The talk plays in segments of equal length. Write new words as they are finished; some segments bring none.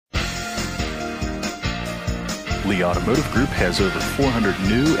Lee Automotive Group has over 400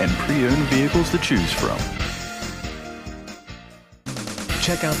 new and pre-owned vehicles to choose from.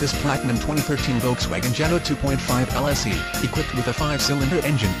 Check out this Platinum 2013 Volkswagen Jetta 2.5 LSE, equipped with a 5-cylinder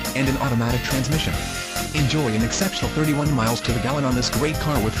engine and an automatic transmission. Enjoy an exceptional 31 miles to the gallon on this great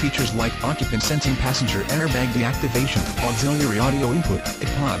car with features like occupant sensing passenger airbag deactivation, auxiliary audio input,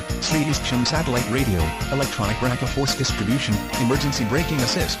 iPod, Sirius satellite radio, electronic rack of force distribution, emergency braking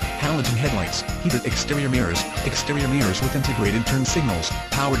assist, halogen headlights, heated exterior mirrors with integrated turn signals,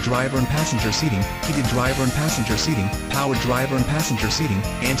 powered driver and passenger seating, heated driver and passenger seating, powered driver and passenger seating,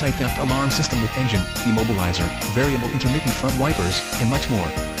 anti-theft alarm system with engine, immobilizer, variable intermittent front wipers, and much more.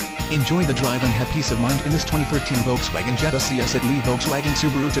 Enjoy the drive and have peace of mind in this 2013 Volkswagen Jetta. See us at Lee Volkswagen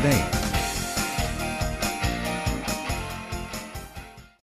Subaru today.